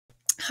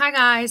Hi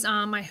guys,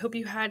 I hope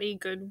you had a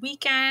good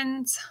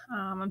weekend.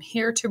 I'm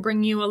here to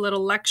bring you a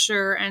little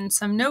lecture and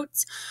some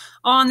notes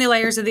on the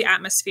layers of the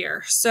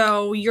atmosphere.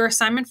 So your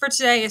assignment for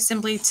today is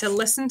simply to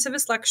listen to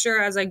this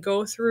lecture as I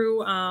go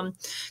through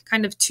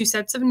kind of two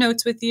sets of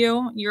notes with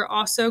you. You're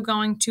also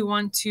going to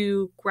want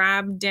to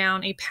grab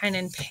down a pen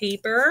and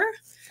paper,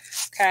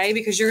 okay,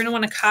 because you're going to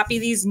want to copy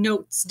these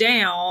notes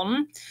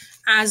down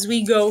as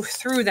we go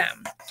through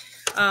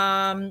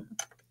them.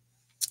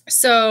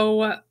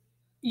 So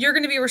you're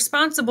going to be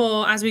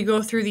responsible as we go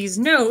through these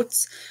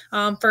notes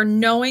for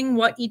knowing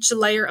what each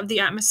layer of the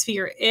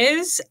atmosphere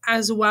is,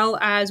 as well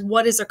as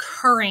what is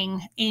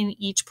occurring in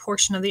each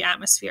portion of the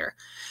atmosphere.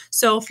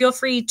 So feel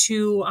free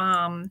to,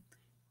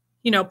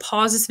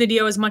 pause this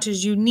video as much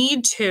as you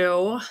need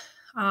to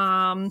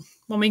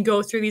when we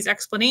go through these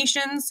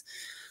explanations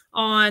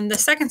on the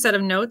second set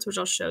of notes, which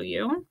I'll show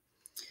you.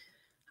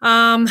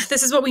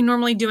 This is what we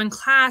normally do in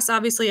class.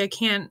 Obviously, I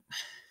can't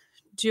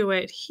do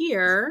it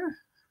here.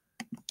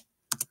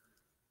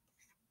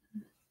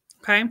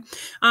 Okay.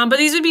 But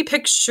these would be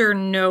picture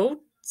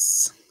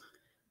notes,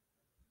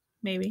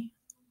 maybe.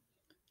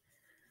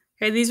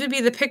 Okay, these would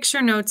be the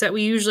picture notes that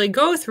we usually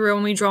go through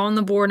when we draw on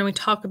the board and we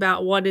talk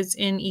about what is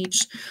in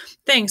each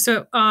thing.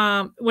 So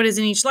what is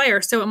in each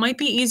layer. So it might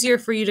be easier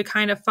for you to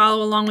kind of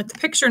follow along with the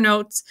picture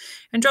notes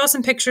and draw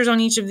some pictures on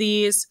each of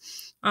these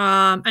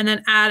and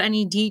then add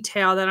any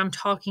detail that I'm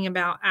talking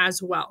about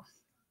as well.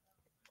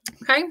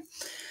 Okay.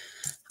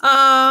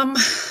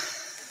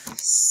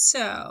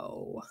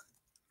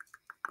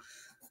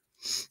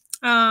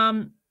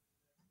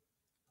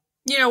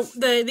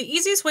 The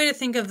easiest way to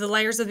think of the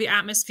layers of the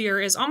atmosphere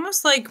is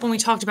almost like when we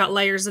talked about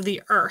layers of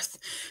the earth.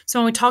 So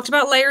when we talked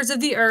about layers of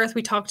the earth,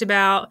 we talked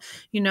about,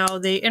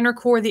 the inner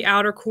core, the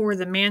outer core,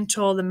 the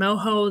mantle, the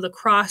moho, the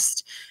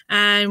crust.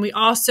 And we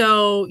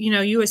also,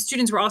 you as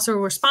students were also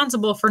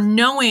responsible for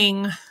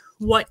knowing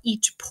what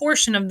each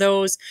portion of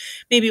those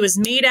maybe was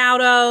made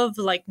out of,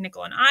 like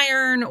nickel and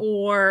iron,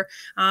 or,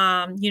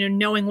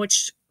 knowing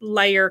which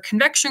layer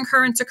convection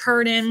currents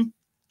occurred in.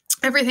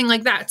 Everything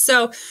like that.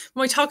 So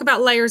when we talk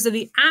about layers of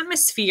the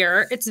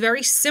atmosphere, it's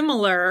very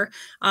similar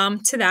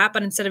to that,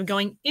 but instead of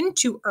going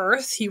into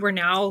Earth, you are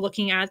now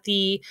looking at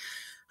the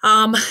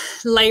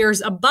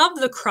layers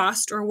above the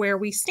crust, or where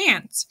we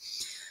stand.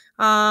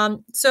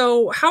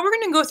 So how we're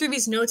going to go through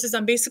these notes is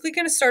I'm basically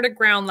going to start at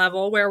ground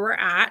level where we're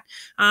at,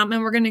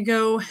 and we're going to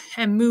go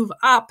and move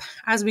up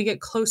as we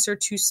get closer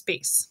to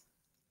space.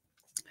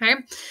 Okay,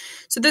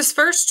 so this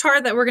first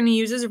chart that we're going to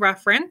use as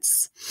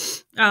reference,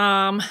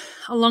 along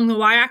the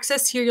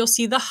y-axis here, you'll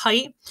see the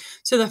height.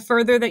 So the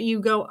further that you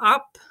go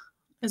up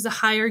is the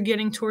higher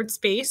getting towards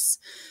space.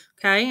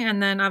 Okay,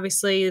 and then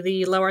obviously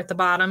the lower at the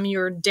bottom,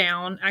 you're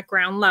down at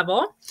ground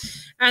level.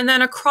 And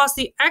then across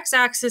the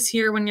x-axis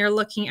here, when you're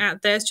looking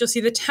at this, you'll see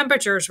the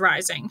temperatures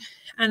rising.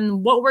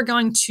 And what we're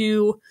going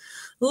to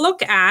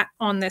look at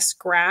on this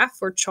graph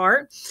or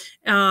chart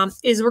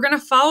is we're going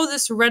to follow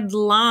this red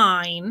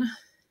line.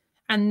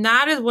 And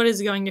that is what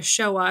is going to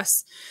show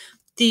us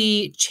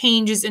the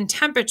changes in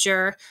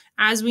temperature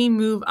as we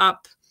move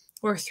up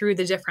or through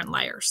the different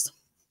layers.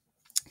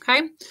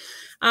 Okay,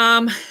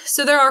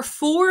 so there are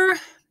four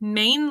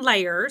main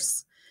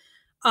layers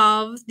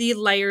of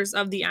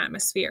the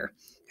atmosphere.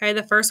 Okay,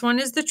 the first one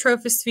is the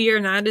troposphere,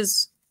 and that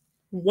is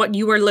what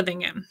you are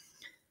living in.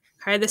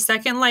 Okay, the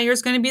second layer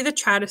is going to be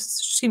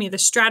the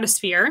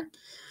stratosphere.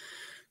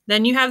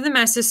 Then you have the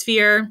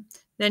mesosphere.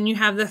 Then you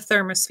have the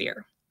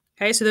thermosphere.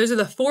 Okay, so those are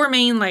the four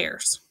main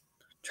layers: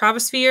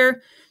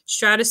 troposphere,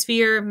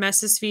 stratosphere,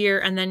 mesosphere,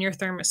 and then your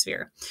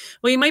thermosphere.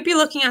 Well, you might be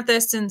looking at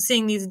this and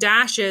seeing these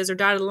dashes or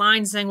dotted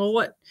lines saying, well,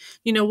 what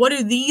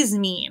do these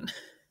mean?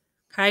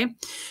 Okay,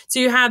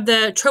 so you have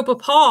the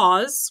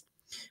tropopause,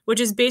 which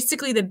is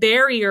basically the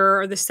barrier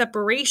or the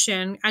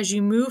separation as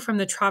you move from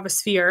the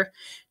troposphere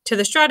to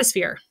the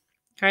stratosphere.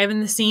 Okay,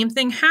 and the same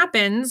thing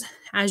happens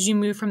as you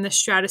move from the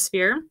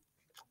stratosphere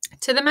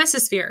to the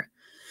mesosphere.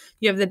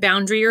 You have the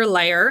boundary or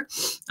layer,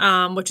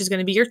 which is going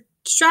to be your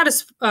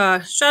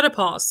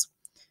stratopause.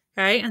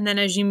 Okay, and then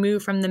as you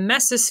move from the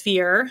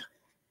mesosphere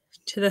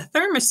to the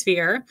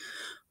thermosphere,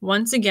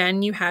 once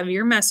again, you have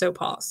your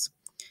mesopause.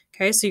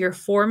 Okay, so your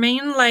four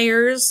main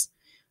layers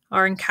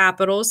are in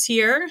capitals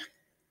here,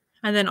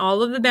 and then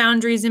all of the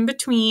boundaries in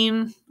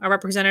between are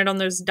represented on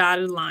those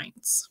dotted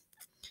lines.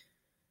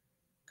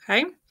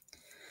 Okay,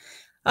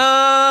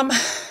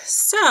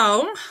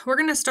 so we're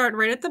going to start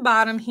right at the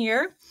bottom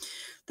here.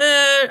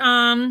 The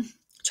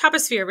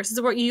troposphere, this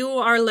is what you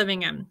are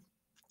living in.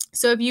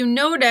 So if you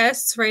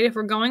notice, right, if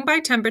we're going by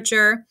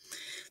temperature,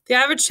 the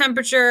average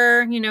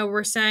temperature,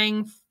 we're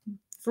saying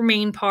for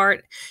main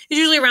part is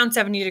usually around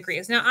 70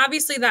 degrees. Now,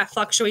 obviously that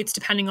fluctuates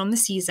depending on the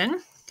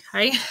season.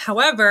 Okay.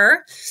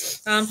 However,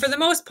 for the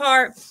most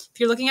part, if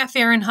you're looking at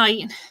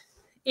Fahrenheit,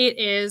 it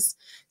is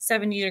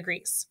 70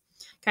 degrees.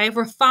 Okay, if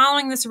we're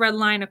following this red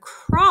line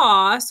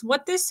across,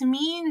 what this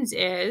means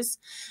is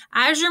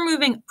as you're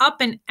moving up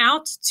in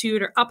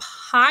altitude or up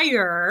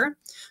higher,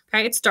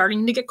 okay, it's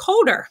starting to get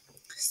colder.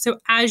 So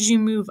as you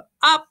move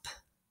up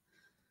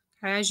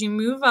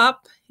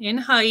in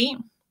height,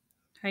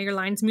 Okay, your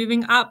line's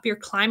moving up. You're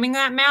climbing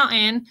that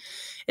mountain.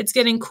 It's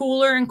getting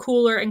cooler and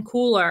cooler and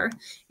cooler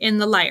in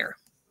the layer.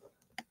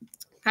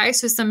 Okay,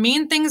 so some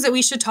main things that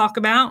we should talk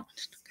about.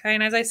 Okay,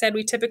 and as I said,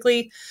 we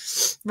typically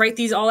write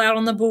these all out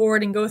on the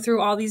board and go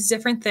through all these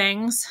different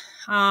things.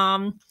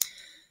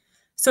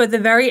 So at the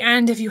very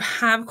end, if you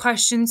have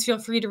questions, feel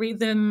free to read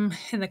them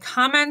in the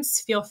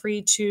comments. Feel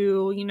free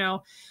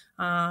to,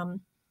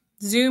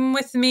 Zoom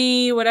with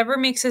me, whatever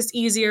makes this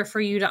easier for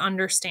you to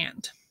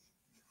understand.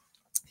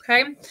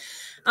 Okay,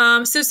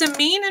 so some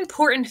main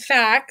important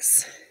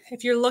facts.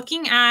 If you're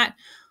looking at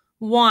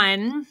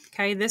one,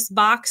 okay, this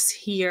box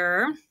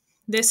here,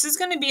 this is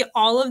going to be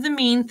all of the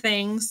main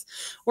things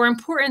or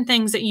important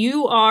things that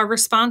you are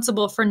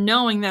responsible for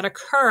knowing that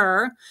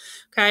occur,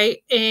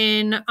 okay,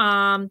 in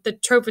the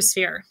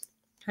troposphere.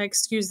 Okay,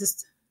 excuse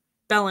this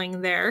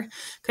spelling there.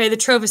 Okay, the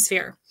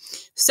troposphere.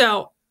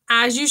 So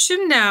as you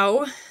should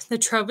know, the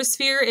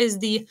troposphere is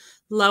the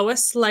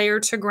lowest layer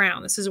to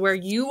ground. This is where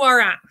you are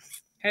at.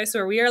 Okay, so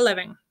where we are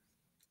living.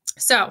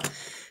 So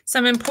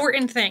some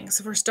important things.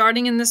 If we're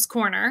starting in this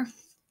corner,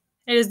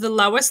 it is the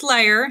lowest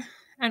layer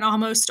and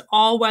almost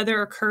all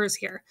weather occurs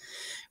here,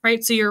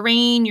 right? So your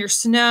rain, your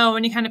snow,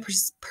 any kind of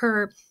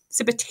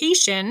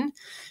precipitation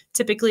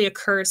typically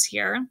occurs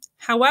here.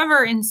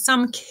 However, in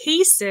some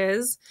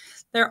cases,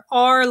 there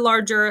are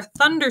larger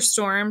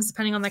thunderstorms,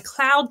 depending on the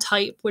cloud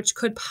type, which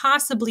could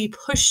possibly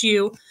push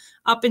you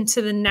up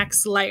into the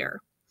next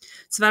layer.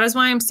 So that is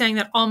why I'm saying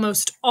that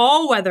almost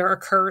all weather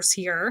occurs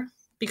here,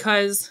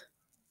 because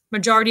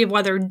majority of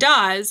weather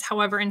does.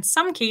 However, in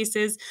some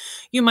cases,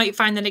 you might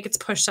find that it gets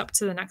pushed up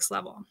to the next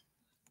level.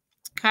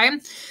 Okay,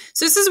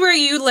 so this is where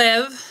you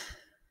live,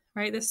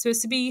 right? This is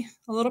supposed to be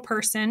a little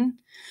person.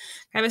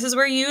 Okay, this is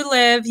where you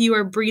live. You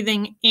are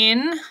breathing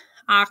in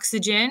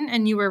oxygen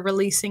and you are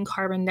releasing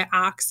carbon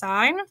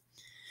dioxide.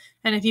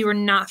 And if you are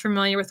not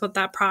familiar with what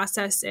that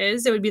process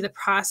is, it would be the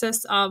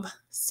process of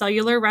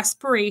cellular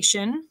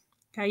respiration.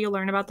 Okay, you'll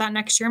learn about that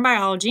next year in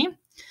biology.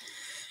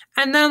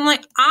 And then on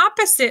the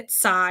opposite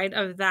side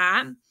of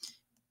that,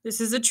 this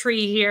is a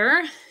tree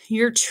here.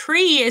 Your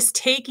tree is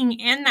taking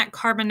in that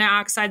carbon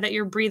dioxide that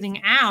you're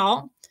breathing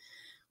out,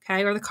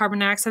 okay, or the carbon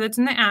dioxide that's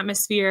in the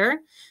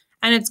atmosphere,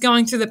 and it's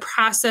going through the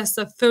process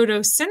of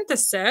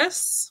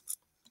photosynthesis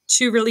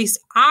to release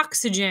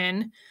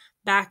oxygen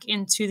back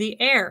into the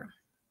air.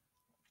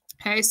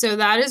 Okay, so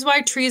that is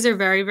why trees are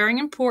very, very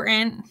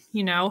important.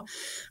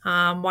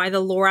 Why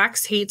the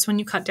Lorax hates when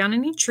you cut down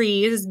any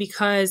trees is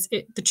because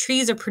the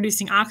trees are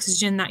producing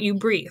oxygen that you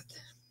breathe.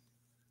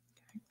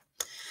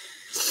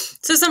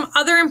 So some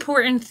other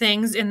important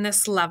things in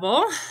this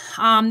level,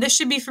 this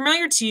should be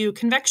familiar to you,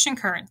 convection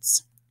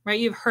currents, right?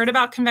 You've heard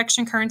about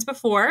convection currents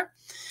before.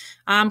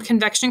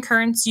 Convection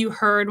currents you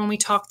heard when we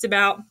talked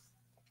about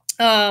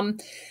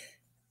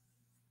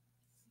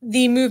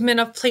the movement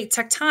of plate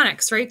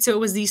tectonics, right? So it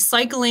was the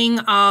cycling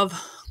of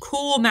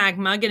cool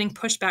magma getting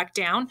pushed back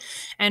down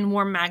and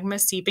warm magma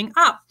seeping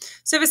up.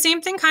 So the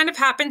same thing kind of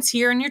happens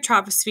here in your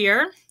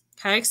troposphere.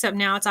 Okay, except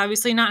now it's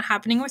obviously not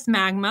happening with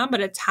magma, but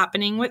it's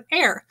happening with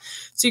air.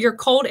 So your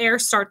cold air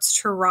starts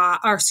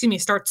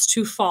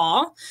to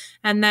fall.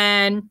 And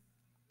then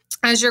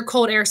as your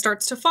cold air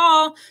starts to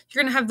fall,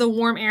 you're going to have the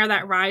warm air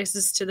that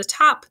rises to the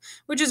top,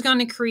 which is going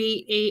to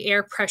create a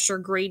air pressure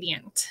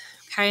gradient.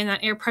 Okay, and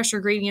that air pressure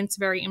gradient is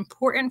very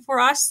important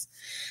for us.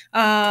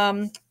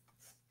 As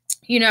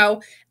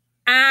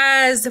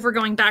if we're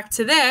going back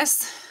to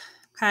this,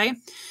 okay,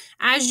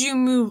 as you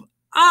move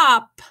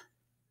up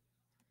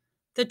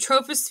the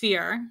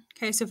troposphere,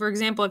 okay, so for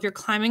example, if you're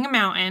climbing a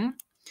mountain,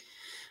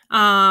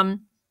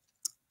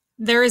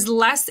 there is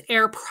less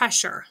air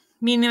pressure,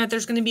 meaning that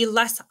there's going to be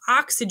less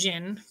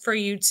oxygen for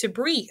you to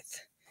breathe.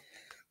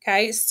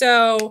 Okay,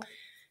 so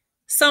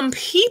some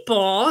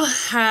people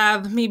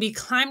have maybe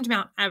climbed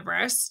Mount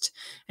Everest,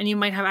 and you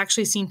might have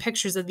actually seen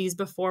pictures of these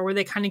before where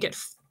they kind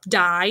of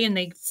die and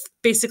they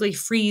basically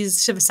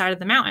freeze to the side of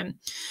the mountain.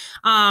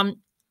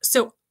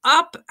 So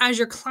up as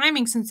you're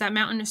climbing, since that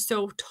mountain is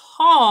so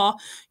tall,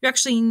 you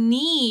actually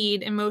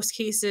need, in most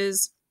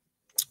cases,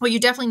 well, you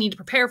definitely need to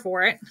prepare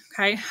for it.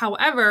 Okay.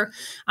 However,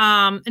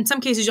 in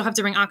some cases, you'll have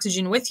to bring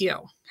oxygen with you.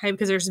 Okay,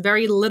 because there's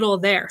very little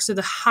there. So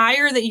the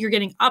higher that you're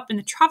getting up in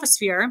the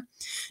troposphere,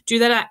 due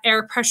to that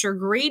air pressure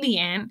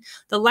gradient,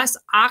 the less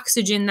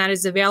oxygen that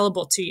is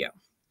available to you.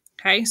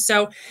 Okay,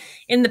 so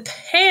in the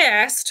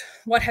past,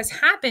 what has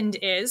happened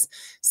is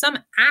some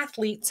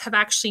athletes have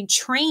actually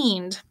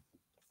trained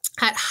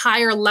at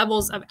higher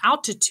levels of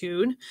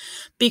altitude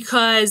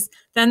because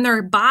then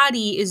their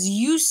body is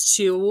used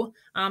to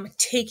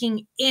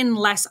taking in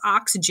less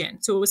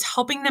oxygen. So it was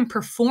helping them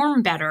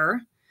perform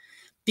better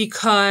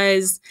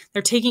because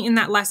they're taking in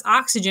that less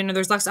oxygen, or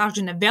there's less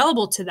oxygen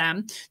available to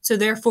them. So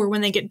therefore, when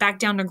they get back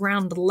down to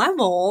ground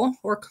level,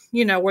 or,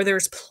 where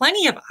there's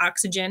plenty of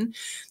oxygen,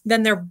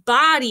 then their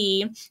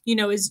body,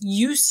 is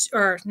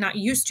not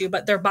used to,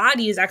 but their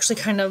body is actually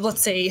kind of,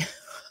 let's say,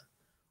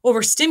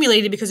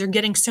 overstimulated because they're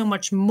getting so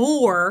much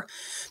more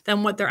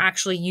than what they're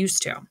actually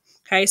used to.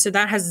 Okay, so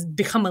that has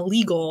become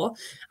illegal.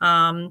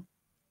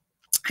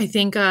 I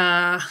think,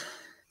 trying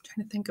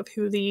trying to think of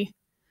who the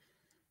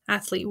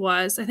athlete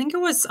was. I think it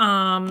was,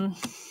 someone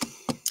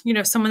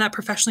that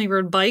professionally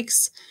rode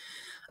bikes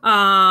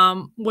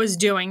was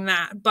doing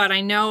that. But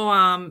I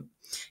know,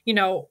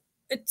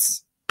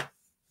 it's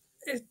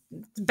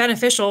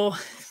beneficial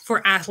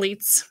for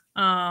athletes.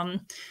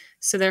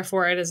 So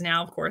therefore it is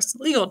now, of course,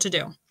 legal to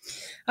do.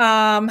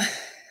 All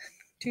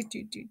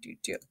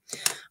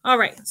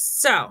right.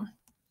 So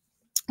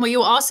what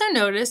you'll also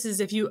notice is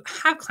if you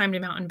have climbed a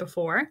mountain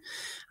before,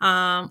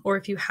 or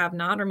if you have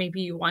not, or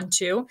maybe you want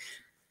to,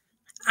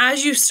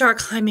 as you start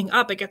climbing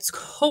up, it gets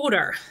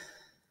colder,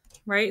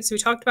 right? So we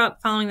talked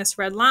about following this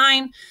red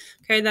line.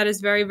 Okay, that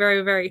is very,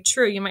 very, very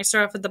true. You might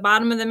start off at the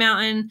bottom of the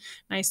mountain,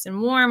 nice and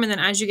warm, and then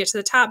as you get to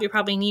the top, you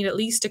probably need at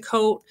least a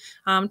coat,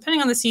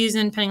 depending on the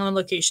season, depending on the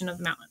location of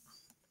the mountain.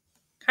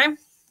 Okay,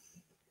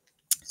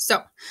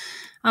 so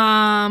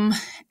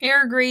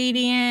air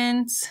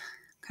gradients.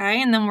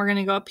 Okay, and then we're going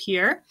to go up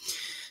here.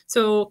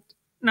 So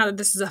not that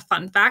this is a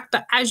fun fact,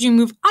 but as you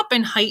move up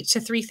in height to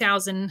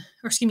 30,000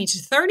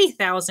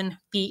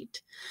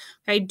 feet,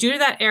 okay, due to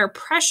that air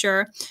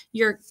pressure,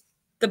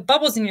 the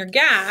bubbles in your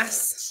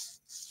gas,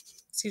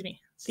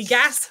 the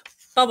gas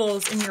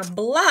bubbles in your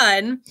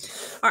blood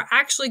are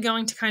actually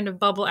going to kind of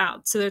bubble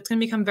out. So it's going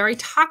to become very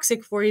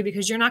toxic for you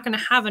because you're not going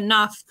to have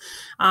enough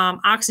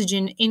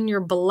oxygen in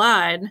your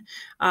blood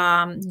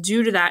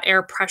due to that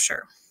air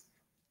pressure.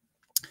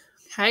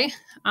 Okay,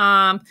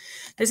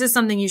 this is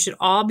something you should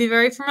all be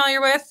very familiar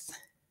with.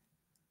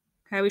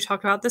 Okay, we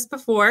talked about this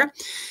before,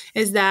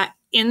 is that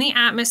in the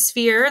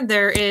atmosphere,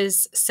 there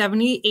is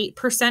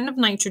 78% of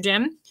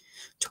nitrogen,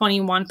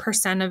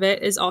 21% of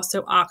it is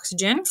also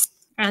oxygen.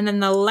 And then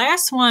the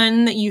last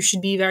one that you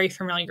should be very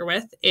familiar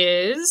with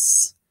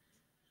is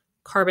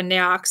carbon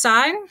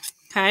dioxide.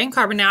 Okay,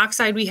 carbon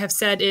dioxide we have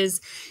said is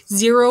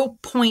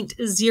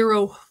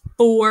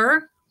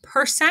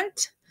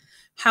 0.04%.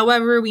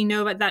 However, we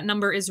know that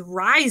number is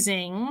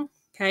rising,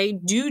 okay,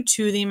 due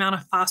to the amount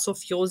of fossil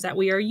fuels that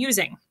we are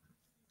using.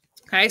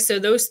 Okay, so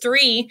those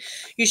three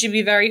you should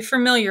be very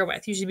familiar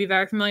with. You should be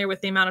very familiar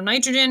with the amount of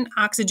nitrogen,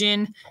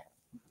 oxygen,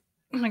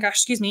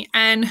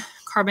 and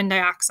carbon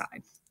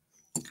dioxide.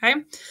 Okay,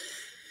 and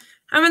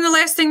then the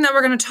last thing that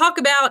we're going to talk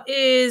about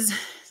is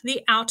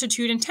the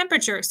altitude and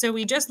temperature. So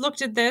we just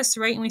looked at this,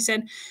 right? And we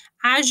said,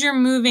 as you're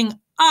moving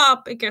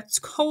up, it gets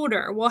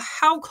colder. Well,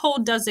 how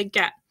cold does it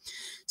get?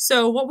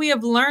 So what we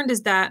have learned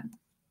is that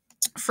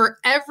for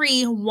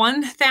every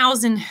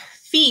 1,000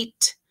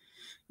 feet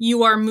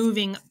you are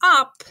moving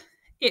up,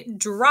 it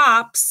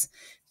drops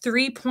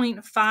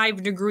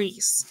 3.5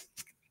 degrees.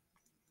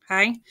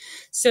 Okay,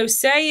 so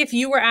say if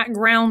you were at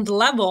ground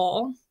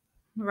level,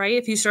 right?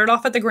 If you started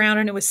off at the ground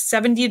and it was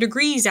 70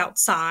 degrees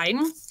outside,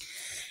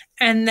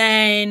 and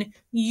then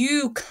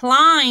you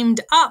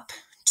climbed up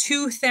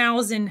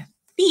 2,000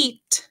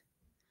 feet,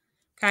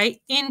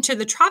 okay, into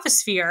the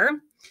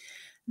troposphere,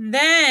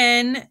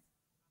 then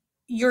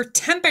your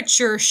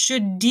temperature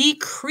should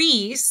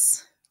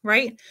decrease,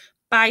 right,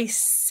 by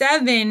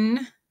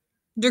 7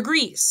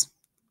 degrees.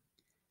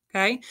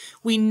 Okay,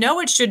 we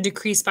know it should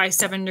decrease by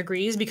 7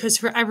 degrees because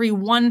for every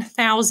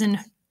 1,000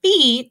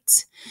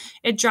 feet,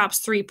 it drops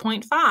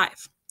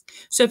 3.5.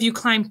 So if you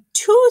climb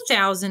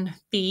 2,000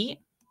 feet,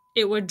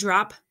 it would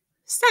drop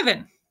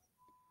 7.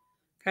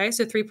 Okay,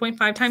 so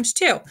 3.5 times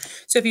 2.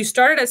 So if you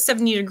started at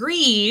 70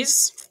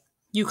 degrees,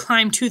 you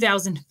climb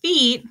 2,000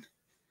 feet,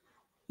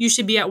 you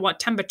should be at what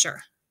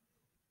temperature?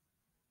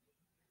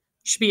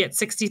 You should be at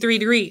 63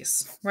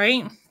 degrees,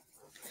 right?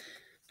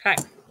 Okay.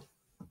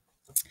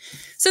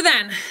 So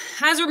then,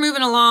 as we're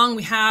moving along,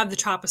 we have the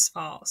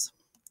troposphals.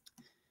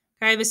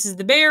 Okay, this is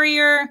the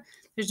barrier.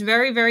 There's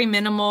very, very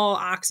minimal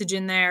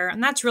oxygen there,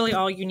 and that's really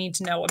all you need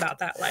to know about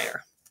that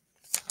layer.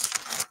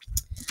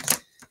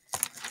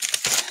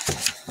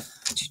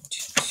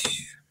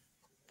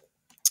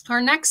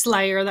 Our next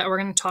layer that we're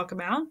going to talk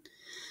about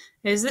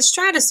is the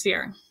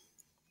stratosphere.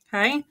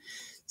 Okay,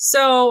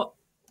 so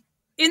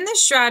in the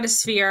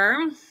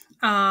stratosphere,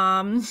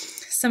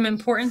 some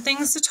important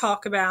things to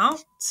talk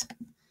about,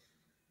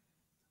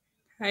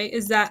 okay,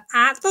 is that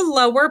at the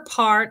lower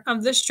part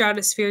of the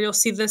stratosphere, you'll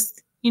see this,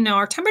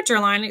 our temperature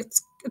line,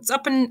 it's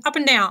up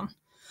and down.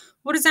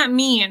 What does that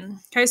mean?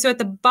 Okay, so at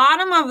the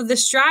bottom of the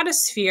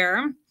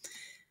stratosphere,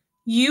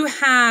 you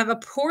have a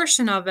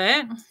portion of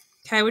it,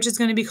 okay, which is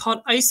going to be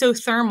called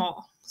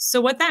isothermal. So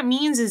what that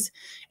means is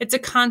it's a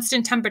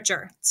constant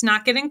temperature. It's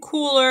not getting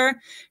cooler,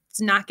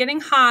 it's not getting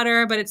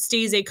hotter, but it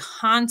stays a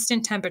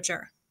constant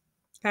temperature.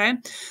 Okay,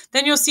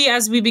 then you'll see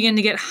as we begin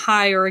to get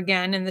higher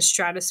again in the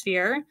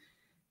stratosphere,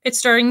 it's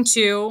starting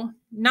to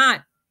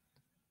not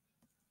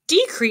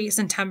decrease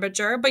in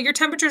temperature, but your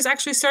temperature is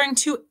actually starting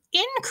to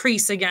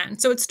increase again.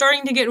 So it's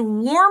starting to get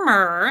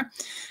warmer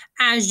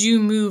as you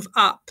move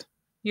up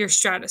your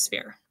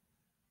stratosphere.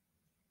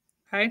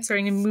 Okay, it's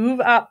starting to move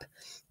up.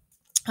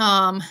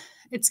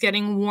 It's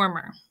getting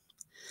warmer.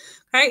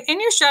 Okay,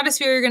 in your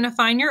stratosphere, you're going to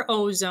find your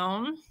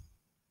ozone.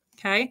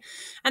 Okay,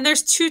 and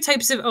there's two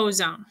types of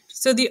ozone.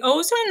 So the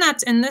ozone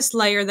that's in this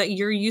layer that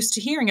you're used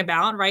to hearing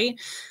about, right,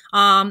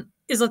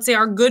 is, let's say,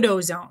 our good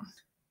ozone.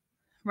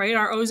 right?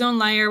 Our ozone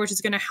layer, which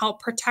is going to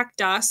help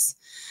protect us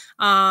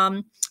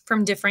from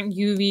different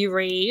UV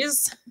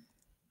rays.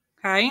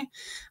 Okay.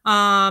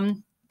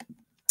 However,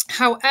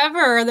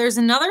 there's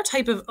another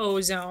type of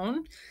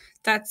ozone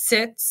that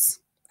sits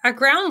at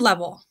ground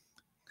level.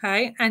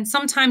 Okay. And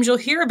sometimes you'll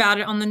hear about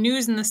it on the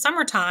news in the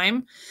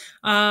summertime.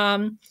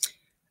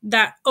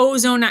 That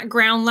ozone at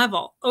ground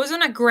level.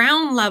 Ozone at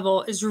ground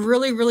level is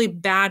really, really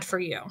bad for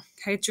you.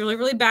 Okay. It's really,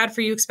 really bad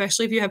for you,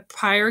 especially if you have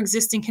prior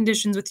existing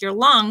conditions with your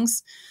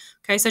lungs,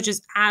 okay, such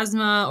as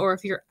asthma, or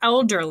if you're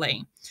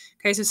elderly.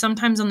 Okay. So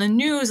sometimes on the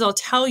news, they'll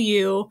tell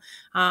you,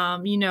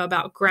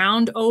 about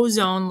ground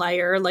ozone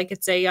layer, like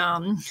it's a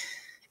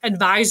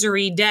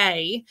advisory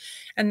day.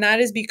 And that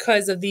is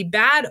because of the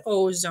bad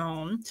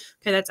ozone,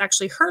 okay, that's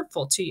actually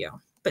hurtful to you.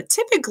 But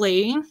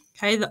typically,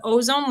 okay, the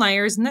ozone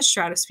layer is in the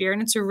stratosphere,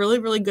 and it's a really,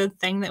 really good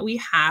thing that we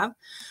have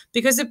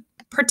because it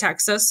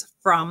protects us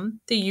from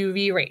the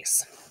UV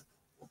rays.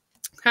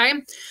 Okay,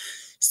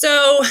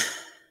 so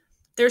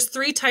there's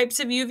 3 types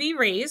of UV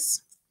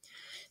rays.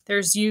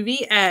 There's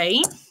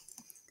UVA,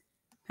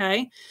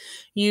 okay,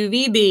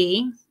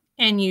 UVB,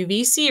 and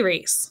UVC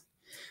rays.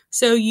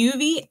 So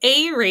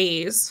UVA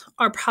rays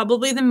are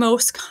probably the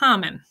most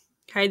common.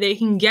 Okay, they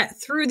can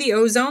get through the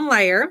ozone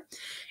layer,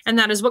 and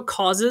that is what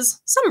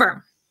causes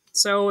sunburn.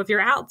 So if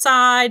you're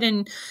outside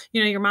and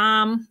your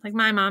mom, like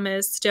my mom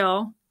is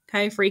still,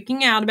 okay,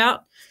 freaking out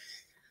about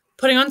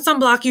putting on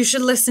sunblock, you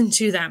should listen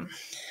to them.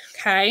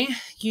 Okay,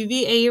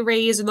 UVA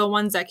rays are the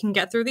ones that can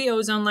get through the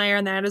ozone layer,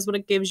 and that is what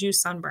it gives you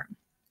sunburn.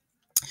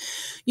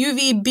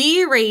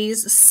 UVB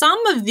rays,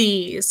 some of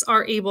these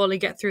are able to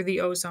get through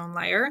the ozone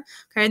layer,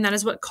 okay, and that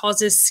is what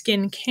causes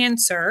skin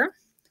cancer,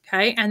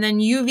 okay, and then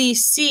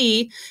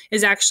UVC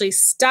is actually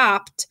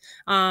stopped.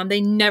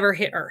 They never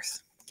hit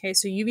Earth, okay,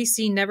 so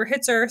UVC never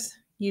hits Earth,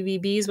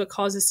 UVB is what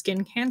causes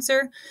skin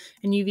cancer,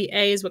 and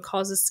UVA is what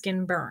causes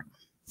skin burn.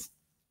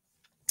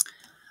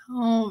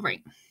 All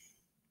right.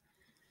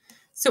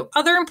 So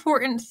other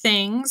important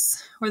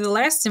things, or the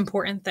last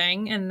important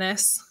thing in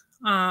this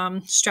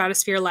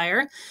stratosphere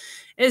layer,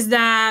 is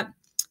that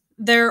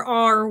there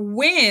are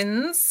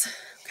winds,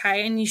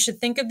 okay, and you should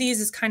think of these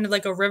as kind of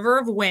like a river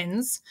of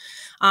winds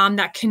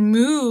that can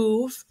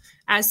move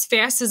as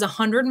fast as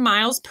 100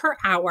 miles per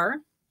hour,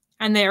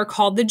 and they are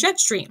called the jet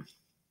stream.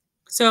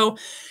 So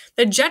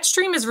the jet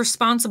stream is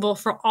responsible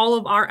for all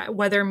of our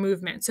weather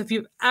movement. So if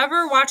you've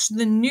ever watched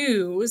the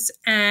news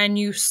and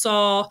you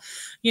saw,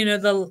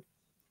 the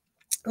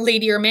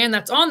lady or man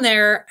that's on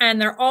there, and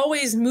they're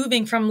always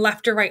moving from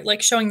left to right,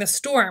 like showing the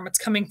storm. It's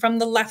coming from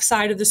the left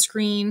side of the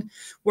screen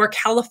where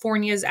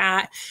California is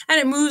at, and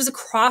it moves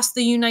across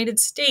the United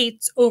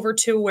States over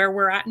to where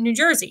we're at in New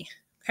Jersey.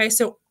 Okay,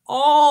 so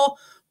all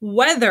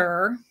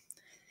weather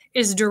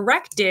is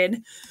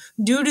directed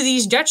due to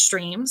these jet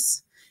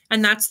streams,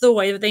 and that's the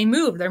way that they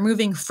move. They're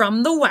moving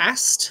from the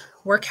west,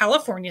 where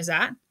California's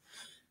at,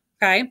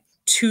 okay,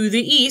 to the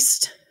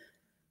east,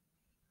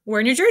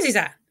 where New Jersey's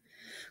at.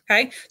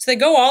 Okay, so they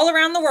go all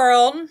around the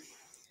world,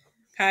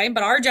 okay,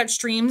 but our jet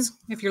streams,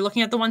 if you're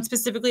looking at the one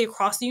specifically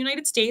across the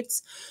United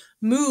States,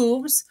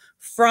 moves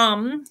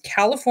from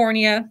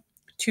California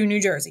to New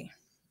Jersey.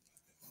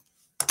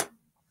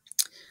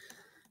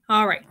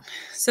 All right,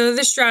 so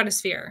the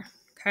stratosphere,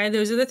 okay,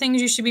 those are the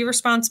things you should be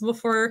responsible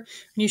for,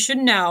 and you should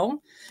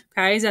know,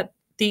 okay, is that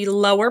the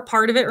lower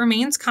part of it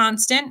remains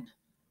constant.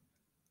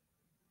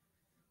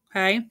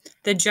 Okay,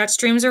 the jet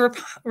streams are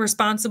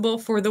responsible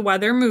for the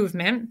weather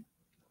movement.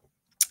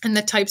 And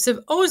the types of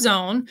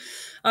ozone,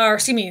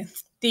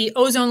 the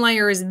ozone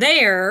layer is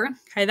there,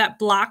 okay, that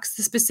blocks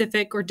the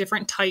specific or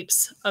different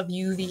types of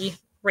UV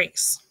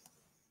rays.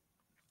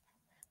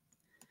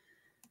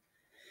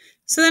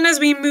 So then as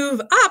we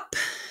move up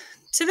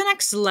to the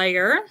next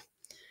layer,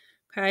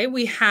 okay,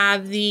 we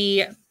have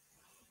the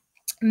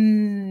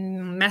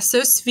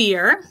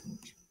mesosphere.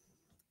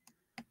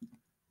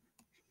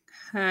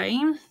 Okay.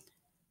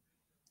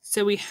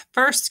 So we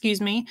first,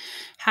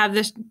 have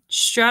the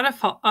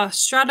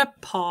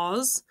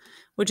stratopause,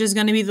 which is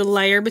going to be the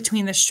layer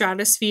between the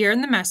stratosphere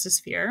and the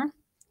mesosphere.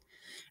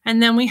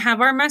 And then we have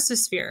our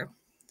mesosphere.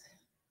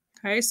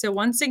 Okay, so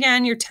once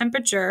again, your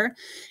temperature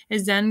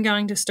is then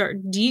going to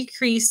start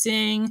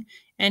decreasing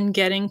and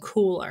getting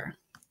cooler.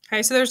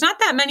 Okay, so there's not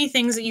that many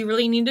things that you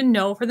really need to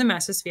know for the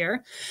mesosphere,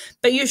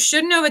 but you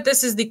should know that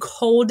this is the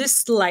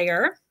coldest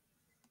layer.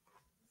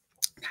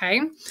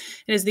 Okay,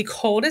 it is the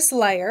coldest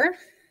layer.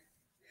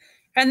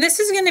 And this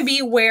is going to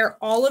be where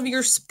all of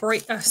your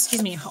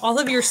all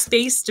of your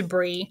space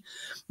debris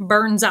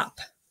burns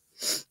up.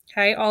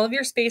 Okay, all of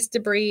your space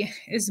debris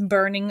is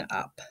burning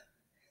up.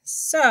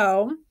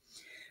 So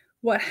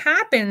what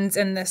happens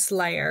in this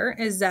layer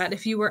is that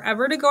if you were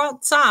ever to go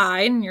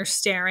outside and you're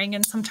staring,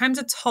 and sometimes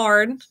it's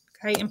hard,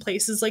 okay, in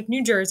places like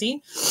New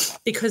Jersey,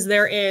 because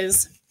there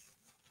is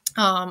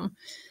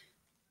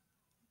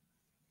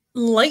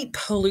light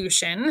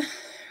pollution,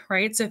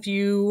 right? So if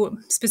you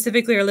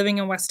specifically are living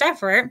in West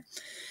Everett,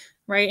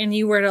 right, and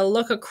you were to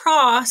look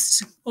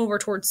across over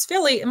towards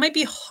Philly, it might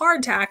be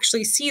hard to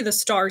actually see the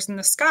stars in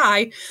the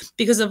sky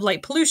because of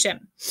light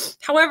pollution.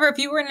 However, if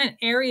you were in an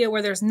area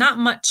where there's not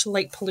much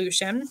light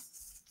pollution,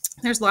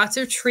 there's lots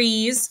of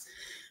trees,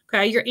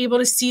 okay, you're able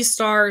to see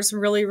stars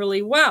really,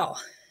 really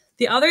well.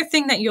 The other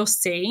thing that you'll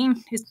see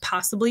is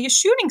possibly a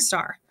shooting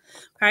star.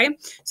 Okay,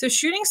 so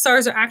shooting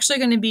stars are actually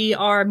going to be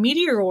our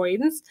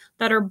meteoroids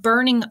that are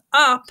burning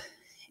up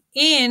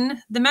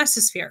in the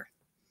mesosphere.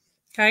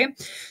 Okay,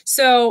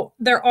 so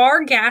there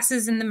are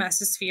gases in the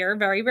mesosphere,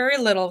 very, very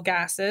little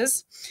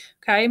gases.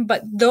 Okay,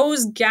 but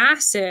those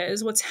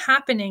gases, what's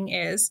happening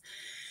is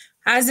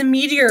as a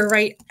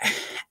meteorite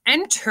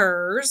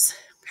enters,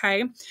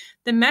 okay,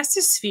 the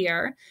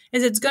mesosphere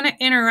is it's going to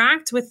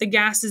interact with the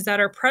gases that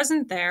are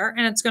present there,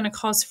 and it's going to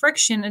cause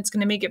friction. It's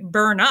going to make it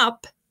burn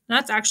up. And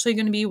that's actually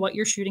going to be what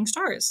your shooting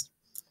star is.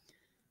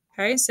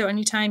 Okay, so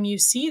anytime you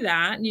see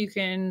that, you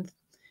can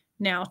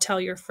now tell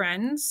your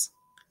friends,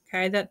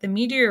 okay, that the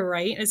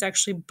meteorite is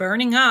actually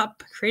burning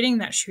up, creating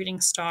that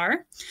shooting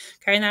star.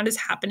 Okay, and that is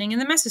happening in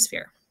the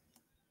mesosphere.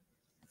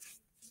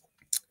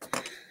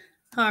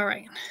 All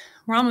right,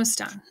 we're almost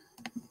done.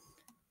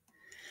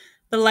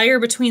 The layer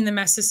between the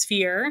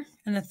mesosphere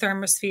and the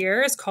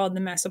thermosphere is called the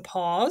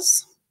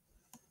mesopause.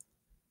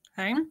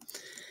 Okay.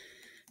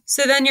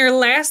 So then your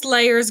last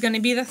layer is going to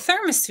be the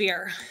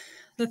thermosphere.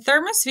 The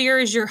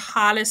thermosphere is your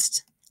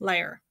hottest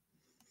layer.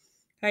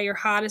 Okay, your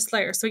hottest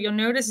layer. So what you'll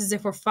notice is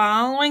if we're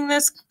following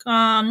this,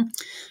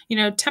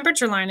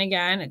 temperature line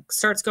again, it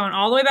starts going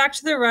all the way back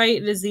to the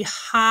right. It is the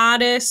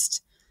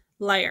hottest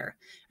layer.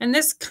 And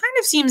this kind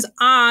of seems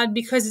odd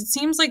because it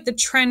seems like the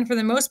trend for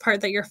the most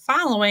part that you're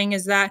following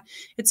is that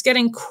it's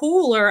getting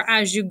cooler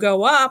as you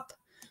go up.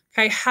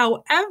 Okay,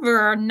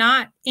 however,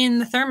 not in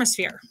the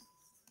thermosphere.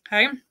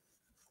 Okay,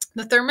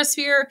 the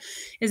thermosphere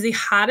is the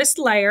hottest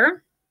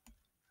layer.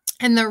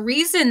 And the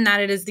reason that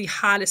it is the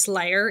hottest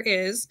layer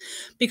is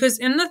because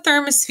in the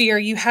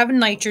thermosphere, you have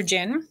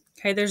nitrogen.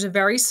 Okay, there's a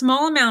very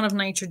small amount of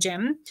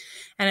nitrogen,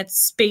 and it's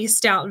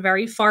spaced out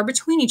very far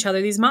between each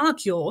other, these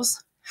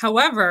molecules.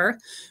 However,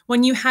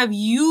 when you have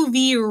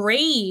UV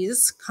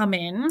rays come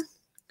in,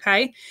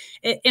 okay,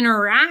 it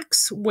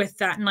interacts with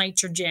that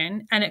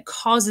nitrogen, and it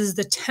causes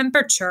the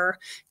temperature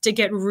to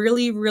get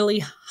really, really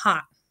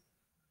hot.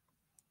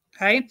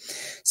 Okay,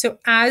 so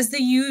as the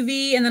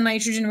UV and the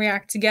nitrogen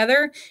react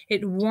together,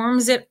 it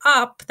warms it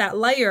up, that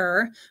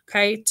layer,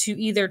 okay, to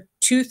either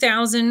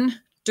 2000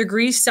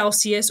 degrees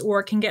Celsius, or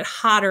it can get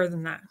hotter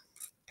than that.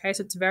 Okay,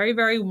 so it's a very,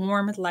 very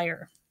warm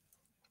layer.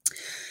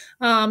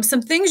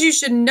 Some things you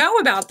should know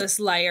about this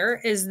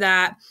layer is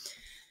that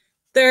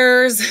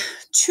there's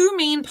two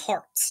main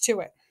parts to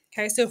it.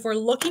 Okay, so if we're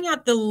looking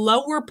at the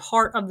lower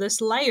part of this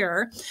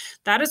layer,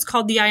 that is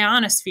called the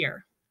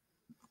ionosphere.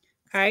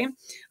 Okay,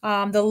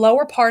 the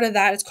lower part of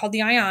that is called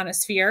the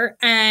ionosphere.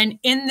 And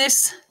in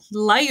this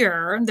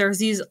layer, there's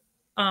these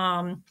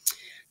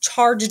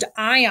charged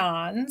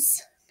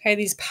ions, okay,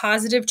 these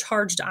positive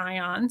charged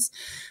ions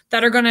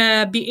that are going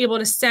to be able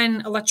to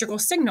send electrical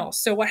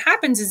signals. So what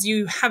happens is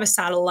you have a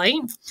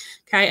satellite,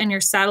 okay, and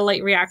your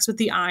satellite reacts with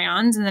the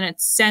ions, and then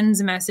it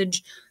sends a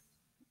message,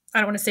 I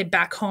don't want to say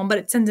back home, but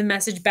it sends a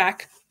message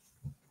back,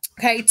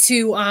 okay,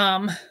 to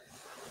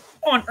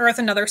on Earth,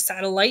 another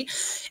satellite,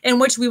 in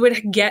which we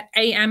would get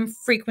AM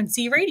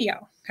frequency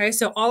radio. Okay,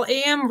 so all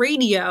AM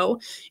radio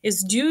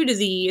is due to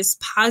these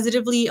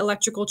positively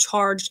electrical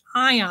charged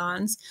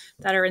ions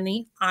that are in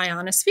the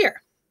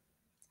ionosphere.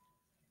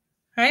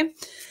 Okay,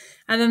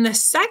 and then the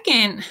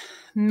second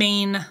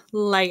main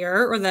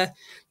layer, or the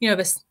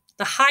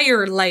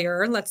higher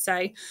layer, let's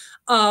say,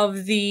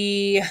 of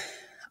the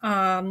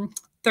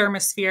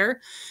thermosphere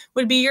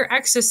would be your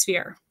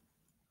exosphere.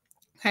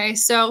 Okay,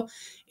 so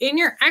in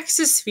your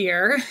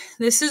exosphere,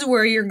 this is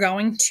where you're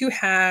going to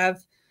have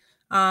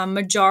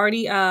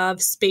majority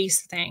of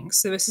space things.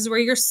 So this is where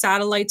your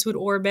satellites would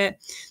orbit.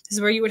 This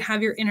is where you would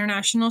have your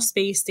International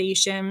Space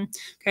Station.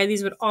 Okay,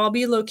 these would all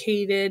be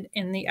located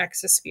in the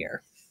exosphere.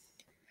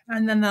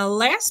 And then the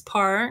last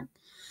part,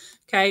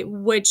 okay,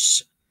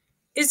 which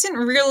isn't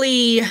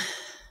really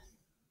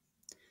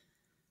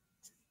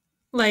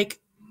like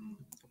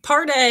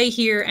part A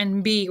here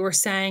and B, we're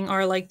saying,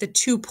 are like the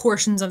two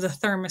portions of the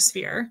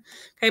thermosphere.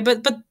 Okay,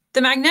 but the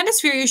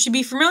magnetosphere you should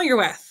be familiar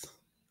with,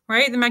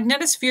 right? The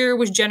magnetosphere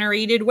was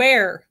generated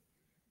where?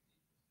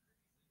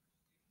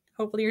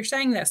 Hopefully you're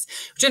saying this.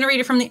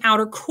 Generated from the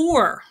outer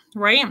core,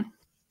 right?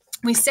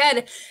 We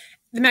said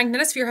the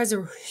magnetosphere has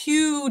a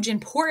huge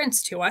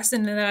importance to us,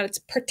 and that it's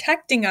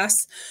protecting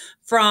us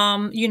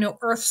from,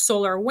 Earth's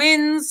solar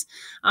winds.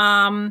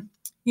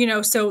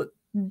 So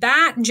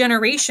that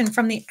generation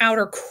from the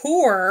outer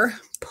core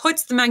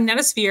puts the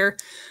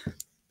magnetosphere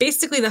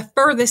basically the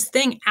furthest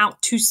thing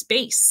out to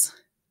space.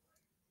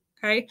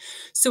 Okay,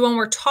 so when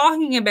we're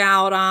talking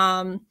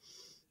about,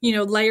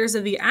 layers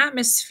of the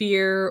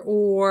atmosphere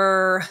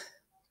or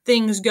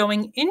things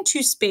going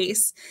into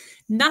space,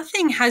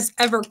 nothing has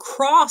ever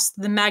crossed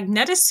the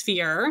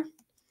magnetosphere,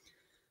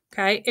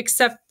 okay,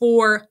 except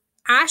for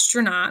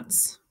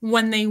astronauts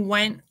when they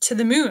went to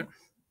the moon.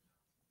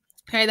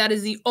 Okay, that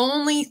is the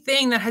only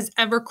thing that has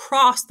ever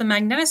crossed the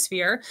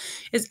magnetosphere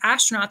is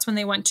astronauts when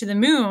they went to the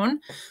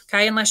moon.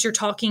 Okay, unless you're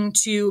talking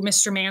to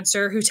Mr.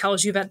 Manser, who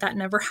tells you that that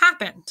never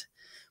happened.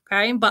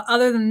 Okay, but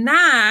other than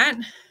that,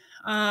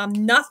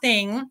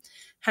 nothing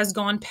has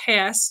gone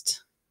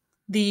past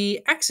the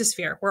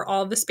exosphere, where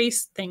all the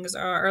space things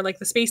are, or like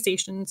the space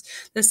stations,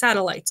 the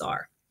satellites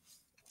are.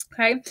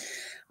 Okay.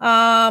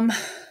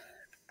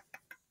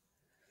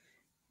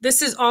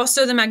 This is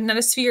also the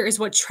magnetosphere is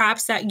what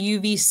traps that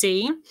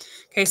UVC.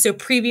 Okay, so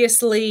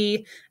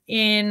previously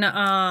in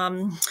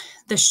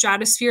the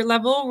stratosphere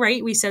level,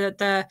 right, we said that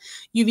the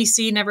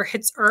UVC never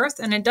hits Earth,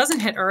 and it doesn't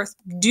hit Earth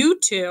due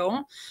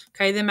to,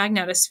 okay, the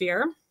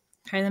magnetosphere.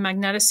 Okay, the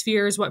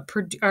magnetosphere is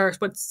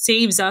what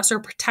saves us or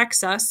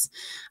protects us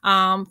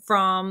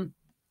from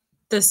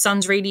the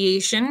sun's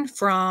radiation,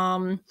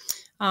 from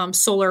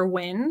solar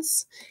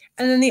winds.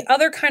 And then the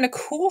other kind of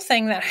cool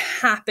thing that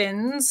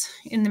happens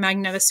in the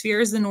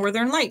magnetosphere is the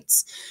northern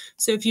lights.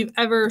 So if you've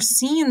ever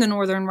seen the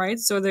northern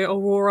lights or the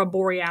aurora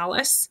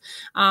borealis,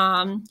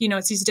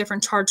 it's these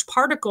different charged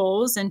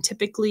particles. And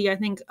typically, I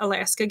think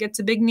Alaska gets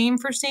a big name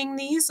for seeing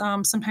these.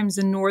 Sometimes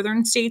the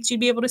northern states, you'd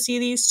be able to see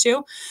these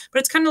too. But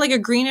it's kind of like a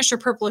greenish or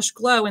purplish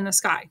glow in the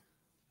sky.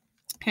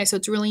 Okay, so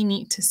it's really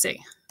neat to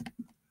see.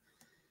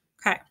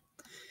 Okay.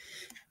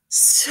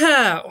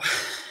 So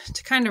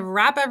to kind of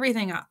wrap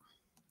everything up,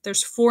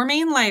 there's 4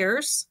 main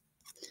layers,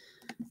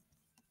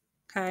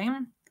 okay,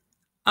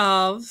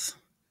 of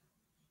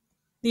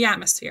the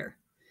atmosphere.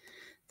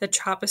 The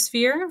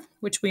troposphere,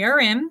 which we are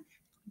in,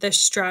 the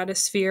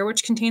stratosphere,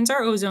 which contains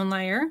our ozone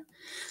layer,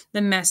 the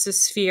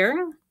mesosphere,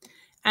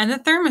 and the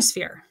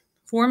thermosphere.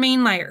 4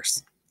 main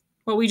layers.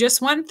 What we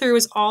just went through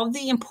is all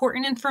the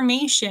important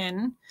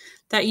information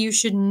that you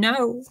should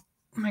know,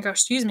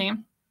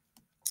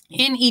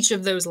 in each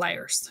of those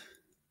layers.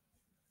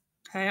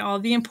 Okay, all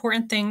the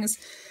important things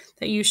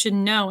that you should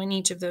know in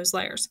each of those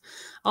layers.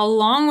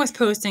 Along with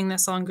posting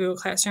this on Google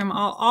Classroom,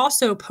 I'll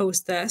also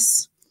post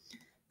this,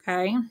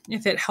 okay,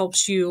 if it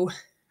helps you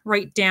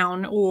write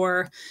down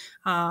or,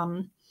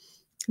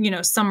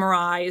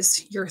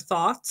 summarize your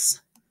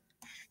thoughts.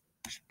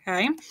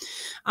 Okay,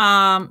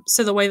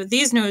 so the way that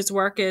these nodes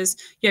work is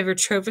you have your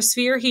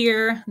troposphere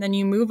here, then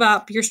you move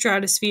up your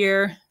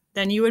stratosphere,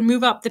 then you would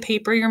move up the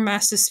paper, your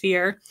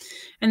mesosphere.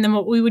 And then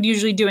what we would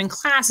usually do in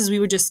class is we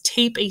would just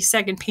tape a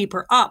second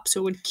paper up. So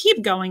it would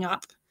keep going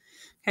up.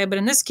 Okay, but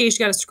in this case,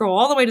 you got to scroll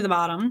all the way to the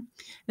bottom.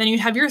 Then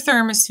you'd have your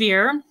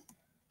thermosphere.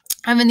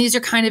 And then these are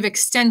kind of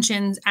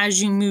extensions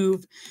as you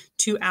move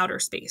to outer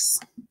space.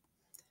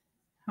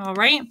 All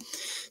right.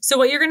 So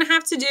what you're going to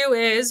have to do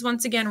is,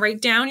 once again,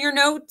 write down your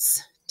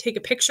notes, take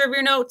a picture of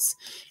your notes,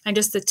 and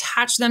just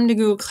attach them to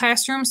Google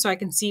Classroom so I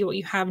can see what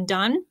you have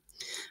done.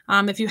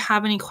 If you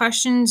have any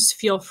questions,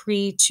 feel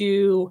free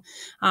to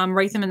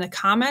write them in the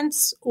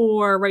comments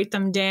or write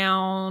them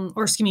down,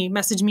 or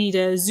message me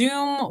to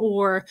Zoom,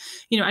 or,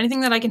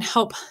 anything that I can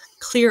help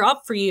clear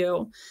up for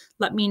you,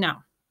 let me know.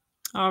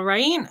 All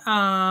right.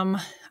 I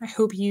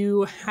hope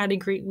you had a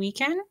great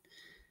weekend,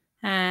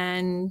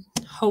 and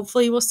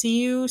hopefully we'll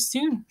see you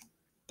soon.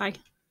 Bye.